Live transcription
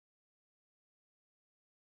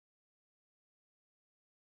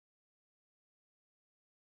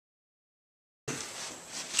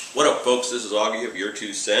What up, folks? This is Augie of Your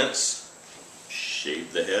 2 Cents.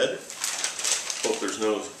 Shave the head. Hope there's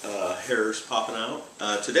no hairs popping out.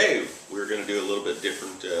 Today we're going to do a little bit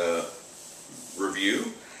different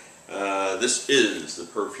review. This is the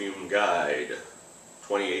Perfume Guide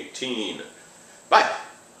 2018 by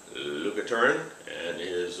Luca Turin and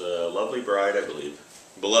his lovely bride, I believe,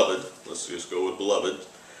 beloved. Let's just go with beloved.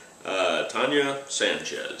 Tania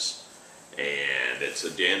Sanchez. And it's a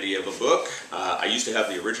dandy of a book. I used to have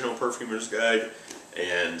the original Perfumer's Guide,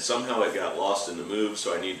 and somehow it got lost in the move,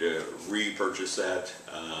 so I need to repurchase that.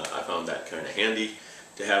 I found that kind of handy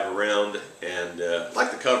to have around, and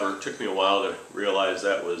like the cover, it took me a while to realize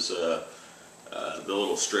that was the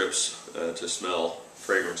little strips to smell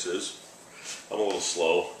fragrances. I'm a little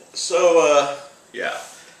slow. So, yeah.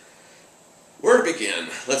 Where to begin?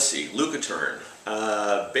 Let's see. Luca Turin.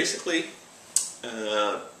 Basically,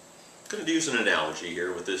 I'm going to use an analogy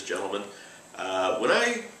here with this gentleman. When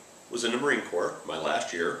I was in the Marine Corps, my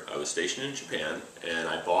last year, I was stationed in Japan, and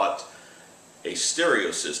I bought a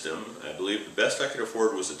stereo system. I believe the best I could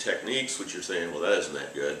afford was the Techniques, which you're saying, well, that isn't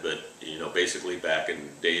that good, but, you know, basically back in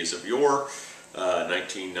days of yore,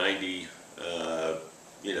 1990,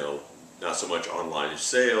 you know, not so much online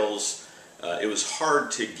sales. It was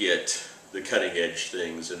hard to get the cutting-edge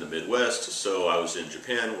things in the Midwest, so I was in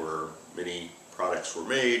Japan where many products were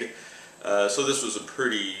made. So this was a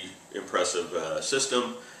pretty impressive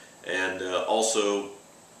system, and also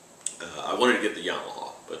I wanted to get the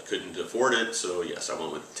Yamaha, but couldn't afford it, so yes, I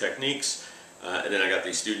went with the Techniques, and then I got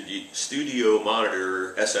these studio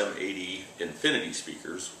monitor SM80 Infinity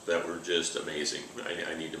speakers that were just amazing.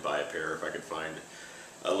 I need to buy a pair if I could find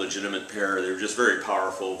a legitimate pair. They were just very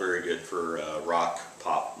powerful, very good for rock,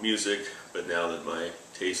 pop music, but now that my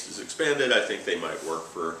taste is expanded, I think they might work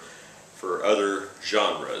for other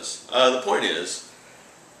genres. The point is,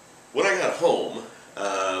 when I got home,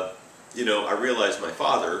 you know, I realized my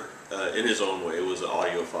father, in his own way, was an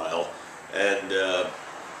audiophile, and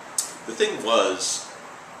the thing was,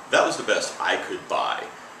 that was the best I could buy.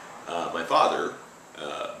 My father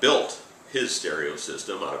built his stereo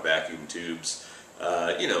system out of vacuum tubes,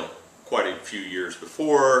 you know, quite a few years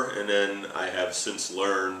before, and then I have since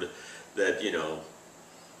learned that, you know,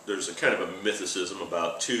 there's a kind of a mythicism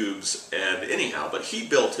about tubes, and anyhow, but he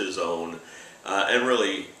built his own, and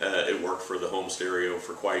really it worked for the home stereo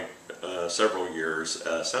for quite several years.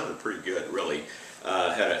 Sounded pretty good, really.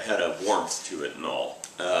 Had a warmth to it and all.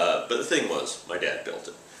 But the thing was, my dad built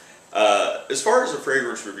it. As far as a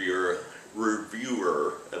fragrance reviewer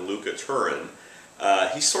and Luca Turin,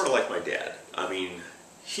 he's sort of like my dad. I mean,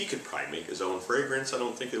 he could probably make his own fragrance. I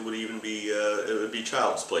don't think it would even be it would be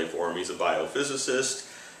child's play for him. He's a biophysicist.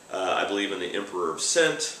 I believe in the Emperor of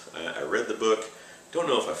Scent. I read the book. Don't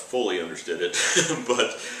know if I fully understood it,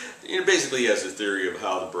 but you know, basically he has a theory of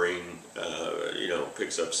how the brain, you know,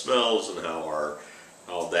 picks up smells and how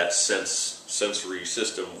that sensory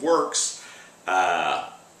system works.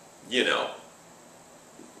 You know,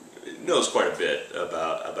 knows quite a bit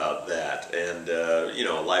about that, and you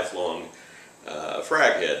know, a lifelong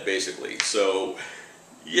frag head, basically. So,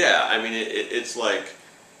 yeah, I mean, it's like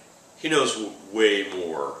he knows way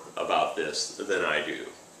more about this than I do.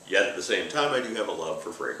 Yet at the same time, I do have a love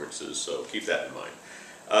for fragrances, so keep that in mind.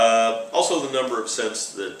 Also, the number of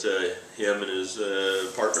scents that him and his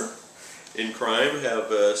partner in crime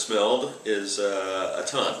have smelled is a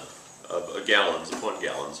ton of gallons upon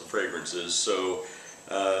gallons of fragrances. So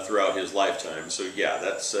throughout his lifetime. So yeah,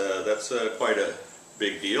 that's quite a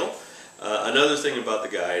big deal. Another thing about the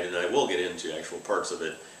guide, and I will get into actual parts of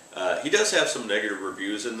it. He does have some negative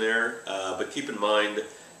reviews in there, but keep in mind,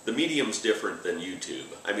 the medium's different than YouTube.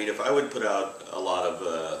 I mean, if I would put out a lot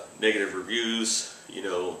of negative reviews, you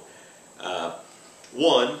know,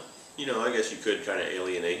 one, you know, I guess you could kind of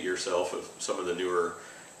alienate yourself of some of the newer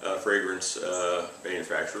fragrance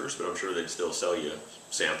manufacturers, but I'm sure they'd still sell you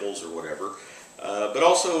samples or whatever. But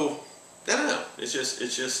also, I don't know, it's just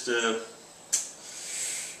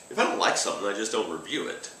if I don't like something, I just don't review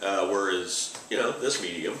it. Whereas, you know, this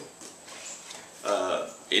medium,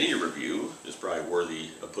 any review is probably worthy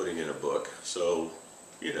of putting in a book. So,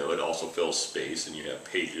 you know, it also fills space, and you have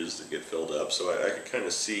pages that get filled up. So I could kind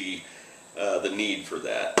of see the need for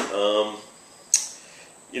that.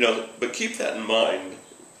 You know, but keep that in mind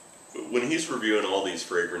when he's reviewing all these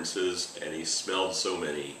fragrances, and he's smelled so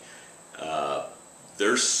many.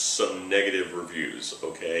 There's some negative reviews,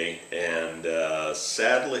 okay? And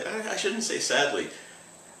sadly, I shouldn't say sadly,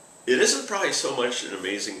 it isn't probably so much an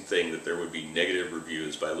amazing thing that there would be negative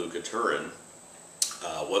reviews by Luca Turin.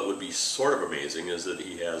 What would be sort of amazing is that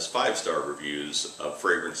he has 5-star reviews of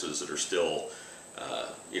fragrances that are still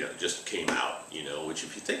just came out, which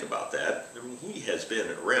if you think about that, I mean, he has been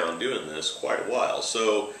around doing this quite a while.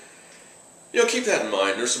 So, keep that in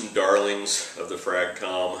mind. There's some darlings of the frag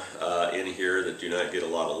com in here that do not get a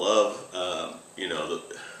lot of love.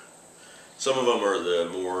 Some of them are the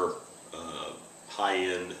more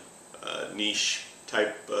high-end niche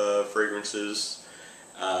type fragrances,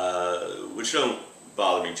 which don't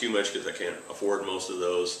bother me too much because I can't afford most of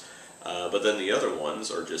those. But then the other ones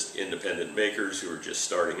are just independent makers who are just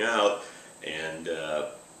starting out, and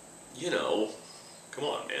come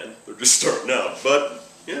on, man, they're just starting out. But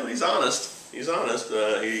he's honest. He's honest.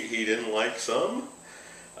 He didn't like some,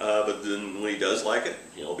 but then when he does like it,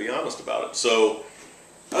 he'll be honest about it. So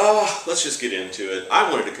let's just get into it. I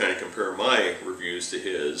wanted to kind of compare my reviews to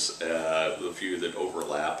his, the few that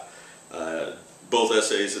overlap. Both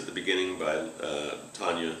essays at the beginning by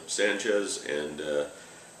Tania Sanchez and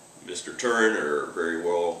Mr. Turin are very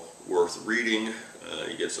well worth reading.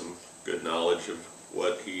 You get some good knowledge of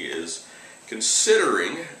what he is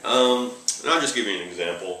considering. And I'll just give you an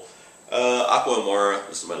example. Aqua Amara,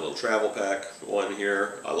 this is my little travel pack one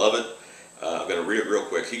here. I love it. I'm going to read it real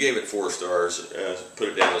quick. He gave it 4 stars, put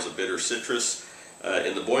it down as a bitter citrus.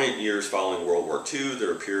 In the buoyant years following World War II,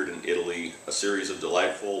 there appeared in Italy a series of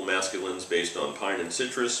delightful masculines based on pine and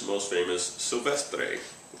citrus, most famous Silvestre,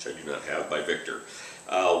 which I do not have, by Victor.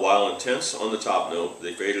 While intense on the top note,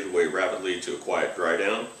 they faded away rapidly to a quiet dry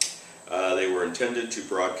down. They were intended to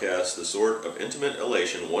broadcast the sort of intimate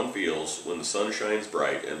elation one feels when the sun shines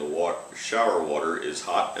bright and the shower water is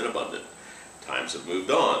hot and abundant. Times have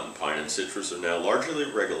moved on. Pine and citrus are now largely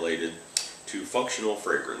regulated to functional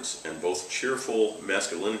fragrance, and both cheerful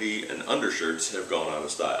masculinity and undershirts have gone out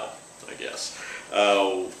of style, I guess.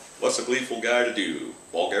 What's a gleeful guy to do?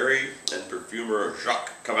 Bulgari and perfumer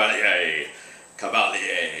Jacques Cavalier,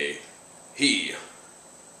 he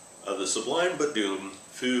of the sublime but doomed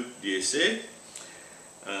Feu d'Essai,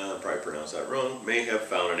 probably pronounced that wrong, may have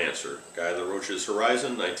found an answer. Guy Laroche's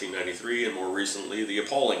Horizon, 1993, and more recently the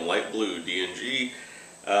appalling light blue D&G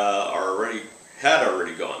had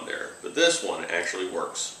already gone there, but this one actually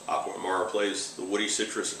works. Aqua Amara plays the woody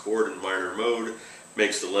citrus accord in minor mode,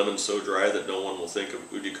 makes the lemon so dry that no one will think of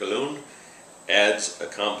Eau de Cologne, adds a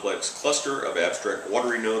complex cluster of abstract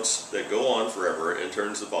watery notes that go on forever and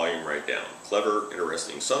turns the volume right down. Clever,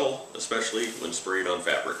 interesting, subtle, especially when sprayed on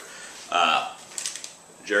fabric.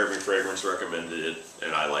 Jeremy Fragrance recommended it,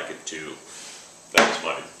 and I like it too. That was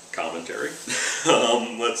my commentary.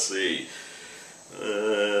 Let's see.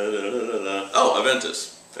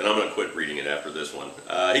 Aventus, and I'm going to quit reading it after this one.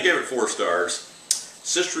 He gave it 4 stars.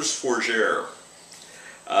 Citrus Fourgère.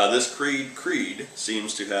 This creed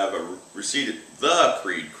seems to have receded. The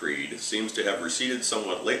creed seems to have receded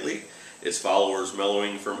somewhat lately. Its followers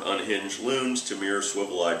mellowing from unhinged loons to mere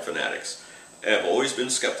swivel-eyed fanatics. I have always been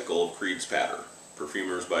skeptical of creed's patter.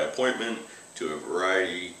 Perfumers by appointment to a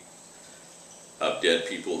variety of dead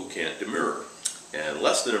people who can't demur, and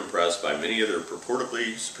less than impressed by many of their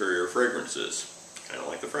purportedly superior fragrances. Kind of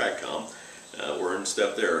like the Fragcom. We're in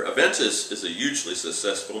step there. Aventus is a hugely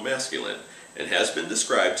successful masculine, and has been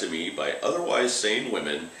described to me by otherwise sane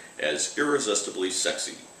women as irresistibly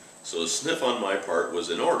sexy. So a sniff on my part was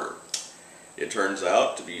in order. It turns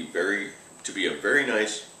out to be a very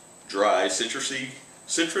nice, dry,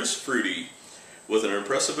 citrus fruity, with an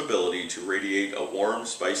impressive ability to radiate a warm,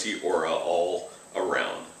 spicy aura all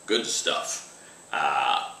around. Good stuff.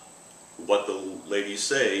 What the ladies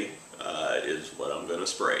say is what I'm going to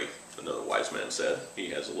spray, another wise man said. He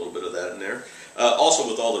has a little bit of that in there. Also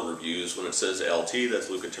with all the reviews, when it says LT, that's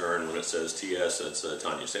Luca Turin. When it says TS, that's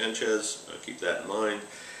Tania Sanchez. Keep that in mind.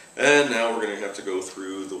 And now we're going to have to go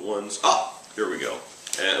through the ones. Here we go.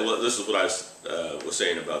 And this is what I was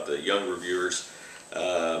saying about the young reviewers.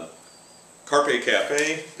 Carpe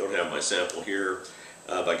Cafe, don't have my sample here,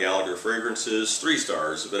 by Gallagher Fragrances, 3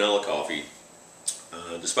 stars, vanilla coffee.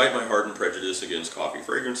 Despite my hardened prejudice against coffee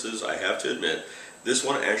fragrances, I have to admit this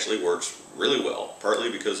one actually works really well,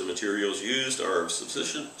 partly because the materials used are of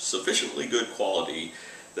sufficiently good quality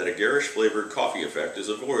that a garish flavored coffee effect is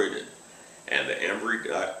avoided, and the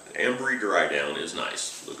ambery dry down is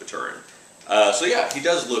nice. Luca Turin. So yeah, he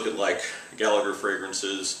does look at like Gallagher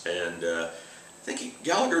Fragrances, and I think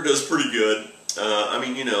Gallagher does pretty good. I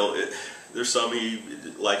mean, there's some he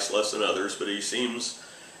likes less than others, but he seems,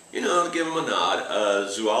 to give him a nod.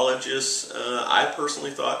 Zoologist, I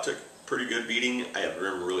personally thought took a pretty good beating. I haven't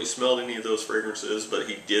ever really smelled any of those fragrances, but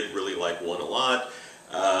he did really like one a lot.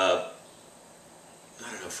 I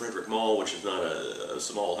don't know, Frederick Mall, which is not a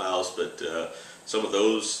small house, but some of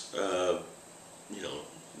those,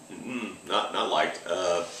 not liked.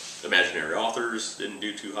 Imaginary Authors didn't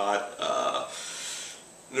do too hot.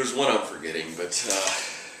 There's one I'm forgetting, but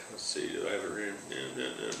let's see. Do I have it written?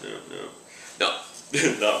 No,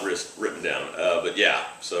 not written down. But yeah,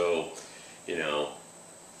 so you know,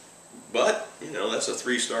 but you know, that's a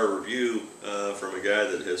 3-star review from a guy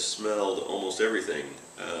that has smelled almost everything,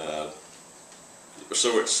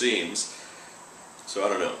 so it seems. So I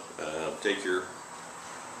don't know. Take your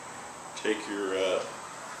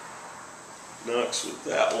knocks with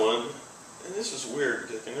that one. And this is weird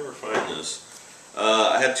because I can never find this.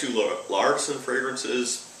 I had 2 L'Artisan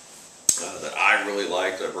fragrances that I really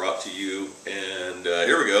liked. I brought to you, and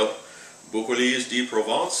here we go. Boucliers de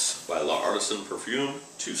Provence by L'Artisan Perfume,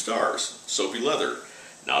 2 stars. Soapy leather,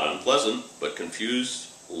 not unpleasant, but confused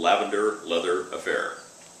lavender leather affair.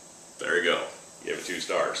 There you go. You have 2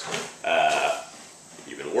 stars.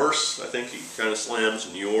 Even worse, I think he kind of slams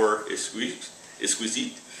Nior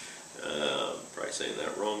Exquisite. Probably saying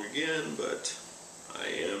that wrong again, but I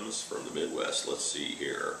am from the Midwest. Let's see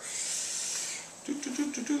here.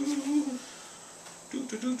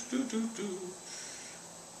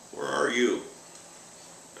 Where are you?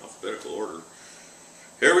 Alphabetical order.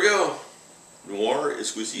 Here we go. Noir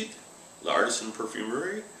Exquisite, L'Artisan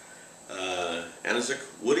Perfumerie. Anizic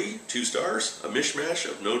Woody, 2 stars. A mishmash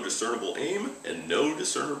of no discernible aim and no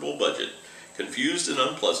discernible budget. Confused and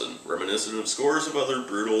unpleasant, reminiscent of scores of other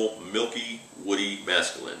brutal, milky, woody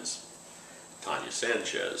masculines. Tania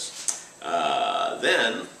Sanchez.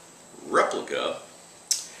 Then, Replica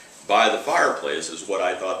by the Fireplace is what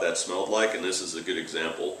I thought that smelled like, and this is a good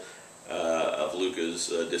example of Luca's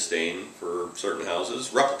disdain for certain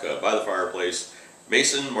houses. Replica by the Fireplace,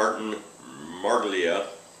 Mason Martin Marglia,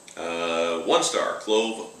 1 star,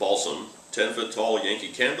 clove balsam, 10-foot tall Yankee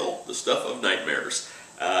candle, the stuff of nightmares.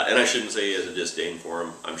 And I shouldn't say he has a disdain for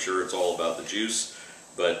him. I'm sure it's all about the juice.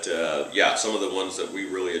 But yeah, some of the ones that we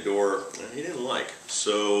really adore, he didn't like.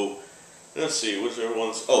 So let's see, which other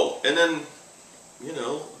ones? Oh, and then, you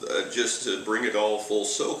know, just to bring it all full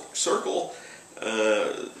circle,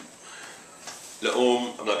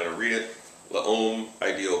 L'Homme, I'm not going to read it. L'Homme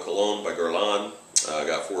Ideal Cologne by Guerlain,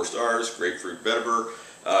 got 4 stars. Grapefruit vetiver,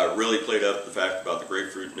 really played up the fact about the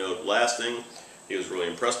grapefruit note lasting. He was really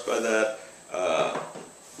impressed by that.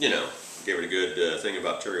 You know, gave it a good thing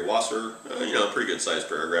about Terry Wasser. You know, pretty good sized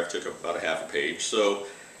paragraph, took up about a half a page. So,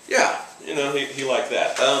 yeah, you know, he liked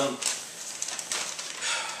that.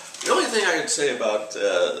 The only thing I could say about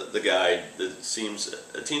the guide that seems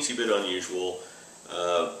a teensy bit unusual,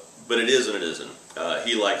 but it is and it isn't.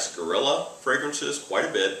 He likes Guerrilla fragrances quite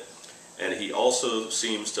a bit, and he also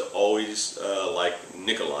seems to always like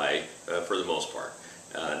Nicolai for the most part.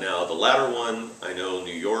 Now, the latter one, I know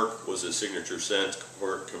New York was his signature scent.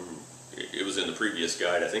 It was in the previous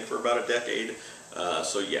guide, I think, for about a decade.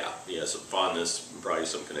 So yeah, he has some fondness, probably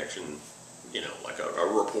some connection, you know, like a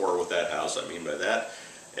rapport with that house, I mean by that.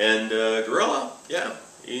 And Guerrilla, yeah,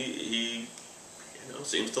 he you know,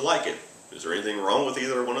 seems to like it. Is there anything wrong with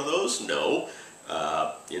either one of those? No.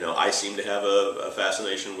 You know, I seem to have a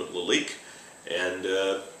fascination with Lalique, and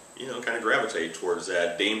you know, kind of gravitate towards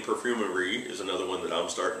that. Dame Perfumery is another one that I'm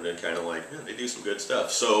starting to kind of like, man, they do some good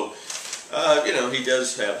stuff. So, you know, he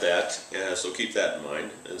does have that, so keep that in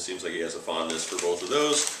mind. And it seems like he has a fondness for both of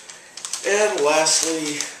those. And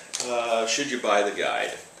lastly, should you buy the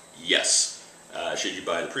guide? Yes. Should you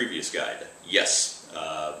buy the previous guide? Yes.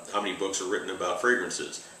 How many books are written about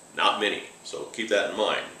fragrances? Not many. So keep that in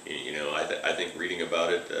mind. You know, I think reading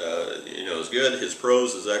about it, you know, is good. His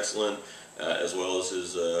prose is excellent. As well as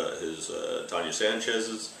his Tania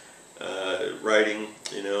Sanchez's writing,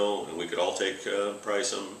 you know, and we could all take probably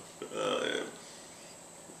some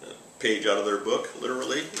page out of their book,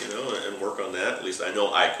 literally, you know, and work on that. At least I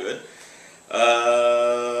know I could.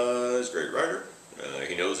 He's a great writer.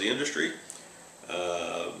 He knows the industry,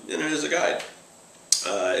 and it is a guide.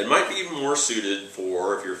 It might be even more suited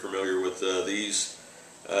for, if you're familiar with these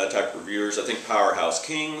type of reviewers, I think Powerhouse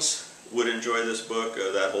Kings would enjoy this book,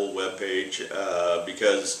 that whole web page,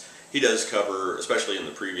 because he does cover, especially in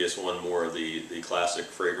the previous one, more of the classic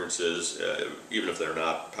fragrances, even if they're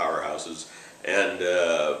not powerhouses. And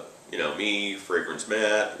you know, me, Fragrance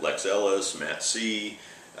Matt, Lex Ellis, Matt C,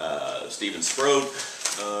 Stephen Sproat.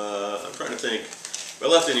 I'm trying to think if I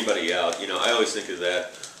left anybody out. You know, I always think of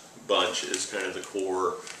that bunch as kind of the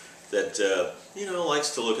core that you know, likes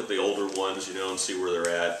to look at the older ones, you know, and see where they're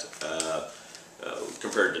at.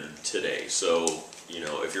 Compared to today. So, you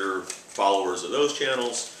know, if you're followers of those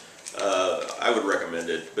channels, I would recommend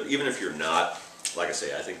it. But even if you're not, like I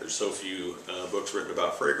say, I think there's so few books written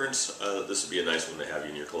about fragrance, this would be a nice one to have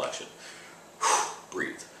in your collection. Whew,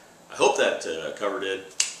 breathe. I hope that covered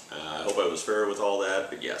it. I hope I was fair with all that.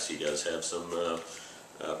 But yes, he does have some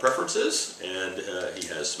preferences, and he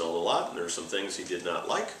has smelled a lot, and there's some things he did not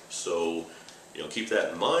like, so keep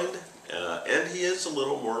that in mind. And he is a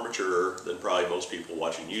little more mature than probably most people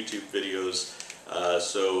watching YouTube videos,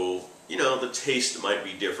 so the taste might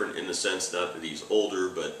be different in the sense, not that he's older,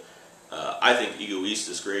 but I think Egoist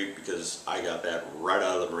is great because I got that right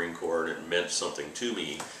out of the Marine Corps and it meant something to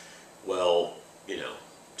me. Well,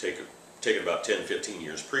 take about 10, 15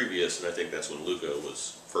 years previous, and I think that's when Luca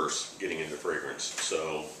was first getting into fragrance.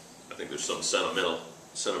 So I think there's some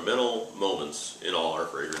sentimental moments in all our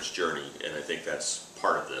fragrance journey, and I think that's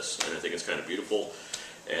part of this, and I think it's kind of beautiful,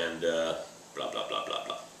 and blah, blah, blah, blah,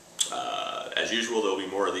 blah. As usual, there'll be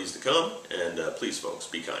more of these to come, and please, folks,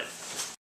 be kind.